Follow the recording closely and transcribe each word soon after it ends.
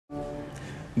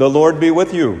The Lord be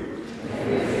with you.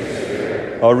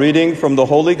 A reading from the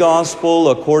Holy Gospel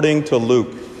according to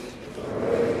Luke.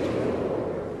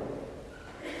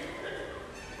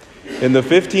 In the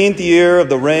 15th year of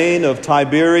the reign of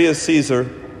Tiberius Caesar,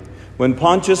 when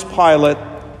Pontius Pilate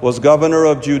was governor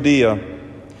of Judea,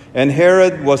 and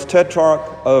Herod was tetrarch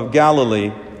of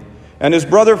Galilee, and his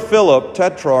brother Philip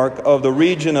tetrarch of the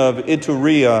region of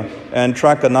Iturea and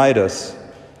Trachonitis,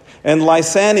 and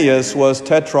Lysanias was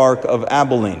tetrarch of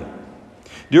Abilene.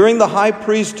 During the high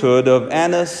priesthood of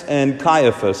Annas and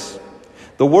Caiaphas,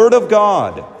 the word of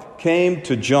God came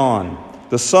to John,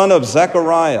 the son of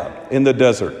Zechariah, in the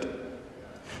desert.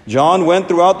 John went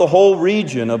throughout the whole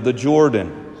region of the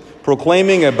Jordan,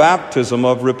 proclaiming a baptism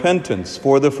of repentance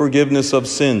for the forgiveness of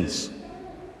sins.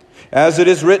 As it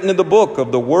is written in the book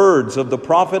of the words of the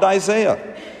prophet Isaiah,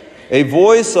 a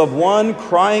voice of one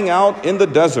crying out in the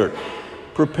desert,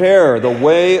 "Prepare the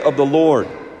way of the Lord,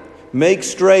 make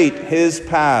straight his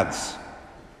paths.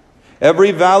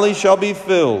 Every valley shall be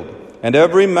filled, and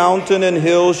every mountain and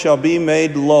hill shall be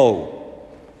made low.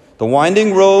 The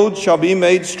winding road shall be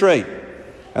made straight,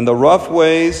 and the rough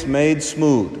ways made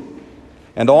smooth.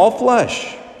 And all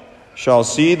flesh shall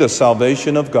see the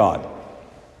salvation of God."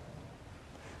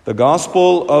 The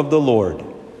Gospel of the Lord.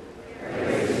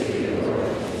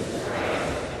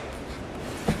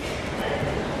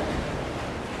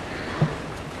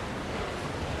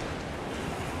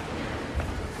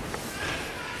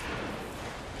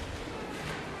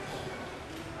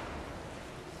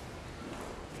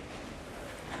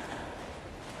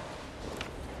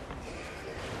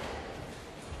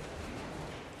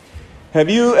 Have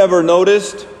you ever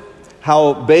noticed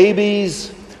how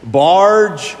babies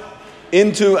barge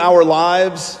into our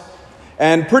lives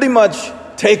and pretty much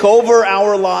take over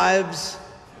our lives?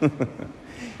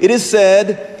 It is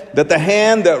said that the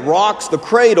hand that rocks the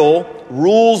cradle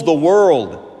rules the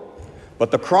world,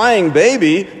 but the crying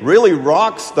baby really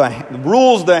rules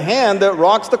the hand that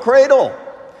rocks the cradle.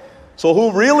 So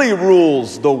who really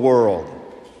rules the world?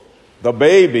 The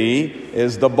baby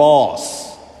is the boss.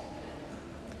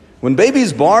 When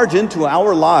babies barge into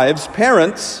our lives,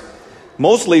 parents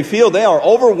mostly feel they are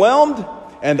overwhelmed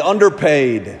and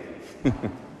underpaid.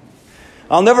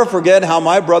 I'll never forget how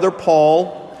my brother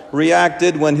Paul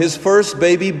reacted when his first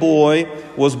baby boy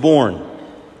was born.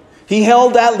 He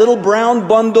held that little brown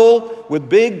bundle with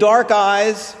big dark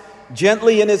eyes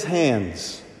gently in his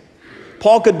hands.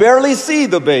 Paul could barely see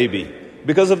the baby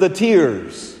because of the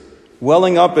tears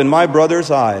welling up in my brother's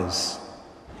eyes.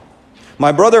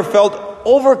 My brother felt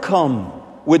overcome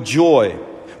with joy,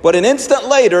 but an instant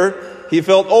later, he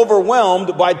felt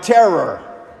overwhelmed by terror.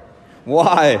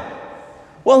 Why?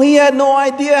 Well, he had no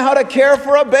idea how to care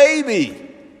for a baby.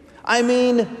 I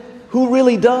mean, who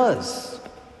really does?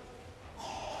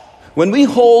 When we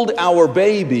hold our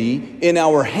baby in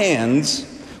our hands,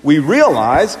 we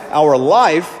realize our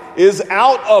life is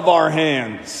out of our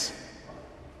hands.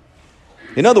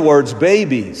 In other words,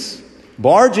 babies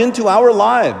barge into our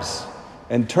lives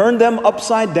and turn them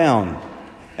upside down,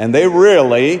 and they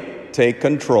really take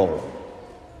control.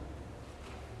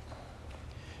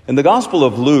 In the Gospel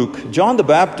of Luke, John the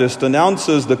Baptist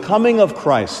announces the coming of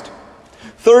Christ.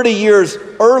 30 years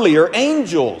earlier,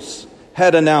 angels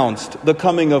had announced the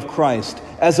coming of Christ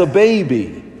as a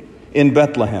baby in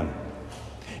Bethlehem.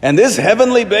 And this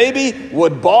heavenly baby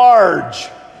would barge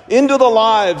into the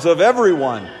lives of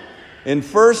everyone in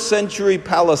first century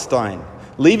Palestine,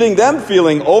 leaving them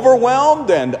feeling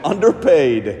overwhelmed and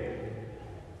underpaid.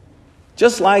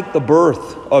 Just like the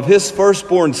birth of his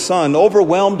firstborn son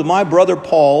overwhelmed my brother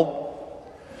Paul,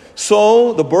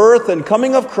 so the birth and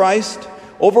coming of Christ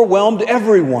overwhelmed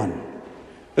everyone,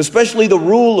 especially the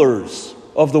rulers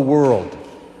of the world.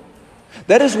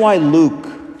 That is why Luke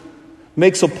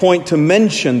makes a point to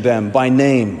mention them by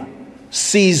name: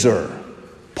 Caesar,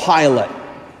 Pilate,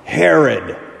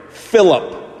 Herod,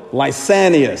 Philip,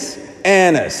 Lysanias,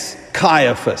 Annas,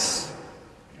 Caiaphas.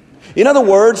 In other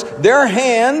words, their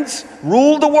hands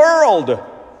ruled the world.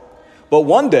 But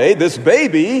one day, this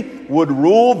baby would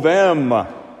rule them.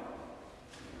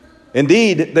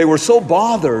 Indeed, they were so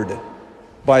bothered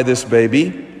by this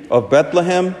baby of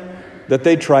Bethlehem that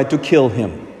they tried to kill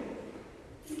him.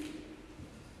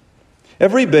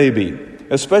 Every baby,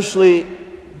 especially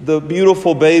the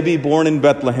beautiful baby born in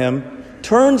Bethlehem,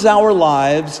 turns our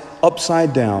lives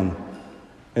upside down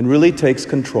and really takes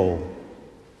control.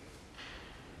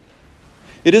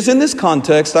 It is in this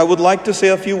context I would like to say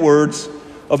a few words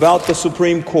about the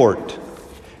Supreme Court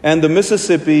and the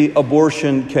Mississippi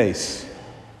abortion case.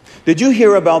 Did you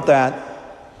hear about that?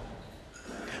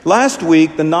 Last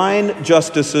week, the 9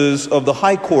 justices of the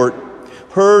High Court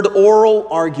heard oral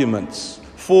arguments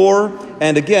for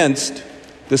and against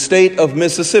the state of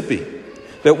Mississippi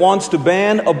that wants to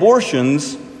ban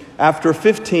abortions after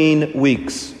 15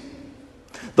 weeks.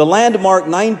 The landmark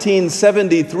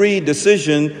 1973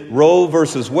 decision, Roe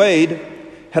v. Wade,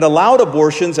 had allowed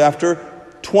abortions after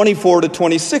 24 to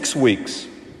 26 weeks.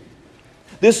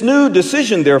 This new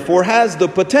decision, therefore, has the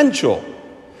potential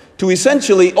to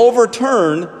essentially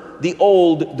overturn the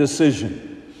old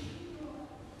decision.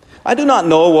 I do not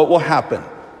know what will happen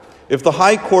if the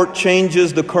High Court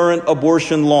changes the current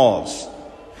abortion laws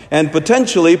and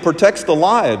potentially protects the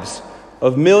lives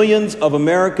of millions of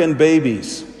American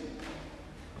babies.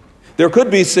 There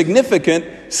could be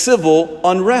significant civil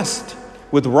unrest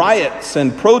with riots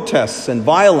and protests and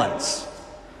violence.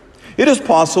 It is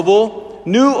possible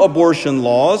new abortion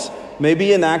laws may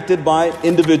be enacted by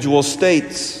individual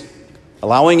states,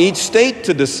 allowing each state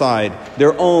to decide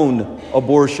their own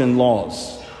abortion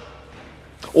laws.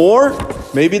 Or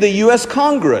maybe the U.S.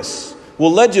 Congress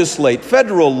will legislate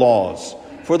federal laws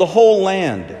for the whole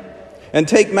land and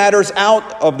take matters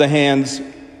out of the hands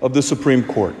of the Supreme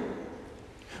Court.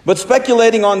 But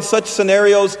speculating on such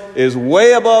scenarios is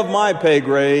way above my pay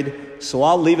grade, so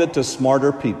I'll leave it to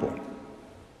smarter people.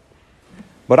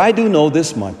 But I do know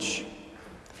this much.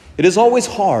 It is always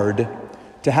hard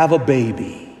to have a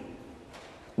baby.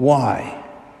 Why?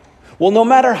 Well, no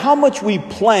matter how much we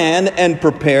plan and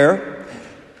prepare,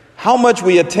 how much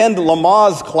we attend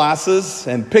Lamaze classes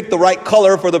and pick the right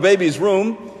color for the baby's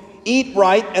room, eat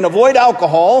right and avoid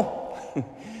alcohol,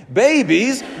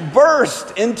 babies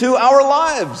burst into our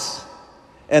lives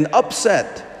and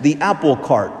upset the apple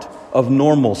cart of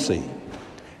normalcy.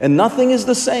 And nothing is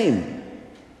the same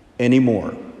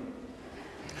anymore.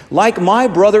 Like my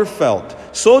brother felt,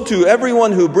 so too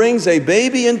everyone who brings a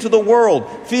baby into the world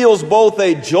feels both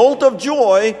a jolt of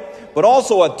joy, but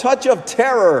also a touch of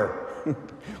terror.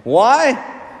 Why?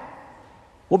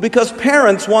 Well, because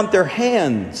parents want their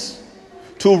hands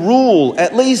to rule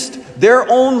at least their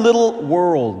own little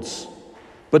worlds.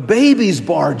 But babies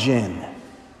barge in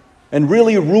and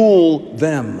really rule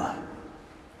them.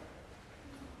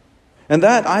 And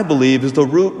that, I believe, is the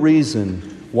root reason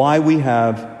why we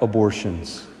have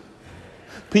abortions.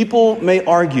 People may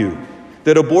argue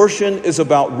that abortion is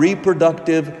about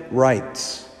reproductive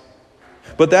rights.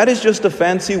 But that is just a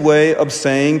fancy way of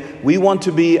saying we want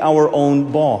to be our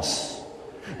own boss,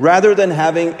 rather than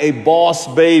having a boss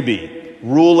baby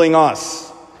ruling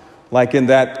us, like in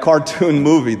that cartoon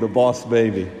movie, The Boss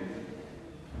Baby.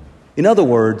 In other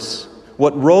words,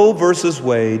 what Roe versus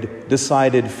Wade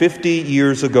decided 50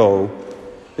 years ago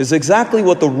is exactly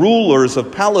what the rulers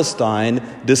of Palestine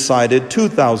decided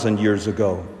 2,000 years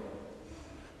ago.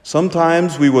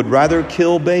 Sometimes we would rather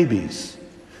kill babies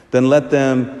than let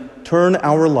them turn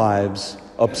our lives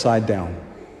upside down.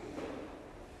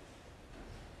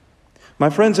 My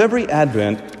friends, every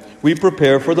Advent, we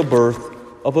prepare for the birth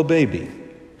of a baby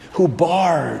who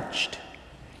barged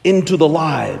into the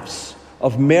lives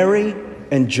of Mary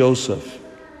and Joseph.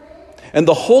 And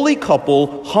the holy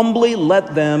couple humbly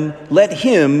let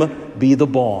him be the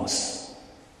boss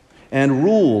and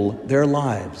rule their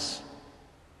lives.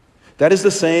 That is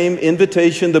the same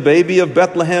invitation the baby of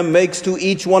Bethlehem makes to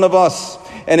each one of us,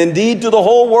 and indeed to the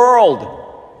whole world,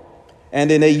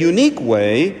 and in a unique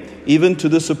way, even to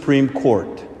the Supreme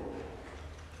Court.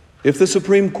 If the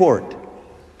Supreme Court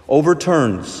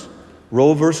overturns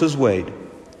Roe versus Wade,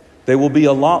 they will be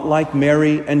a lot like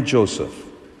Mary and Joseph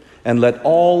and let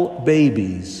all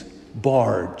babies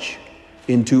barge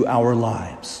into our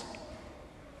lives.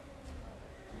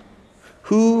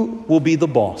 Who will be the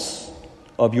boss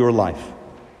of your life?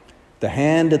 The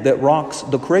hand that rocks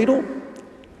the cradle,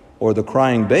 or the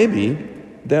crying baby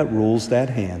that rules that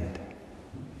hand?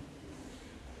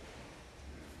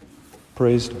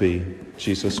 Praised be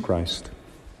Jesus Christ.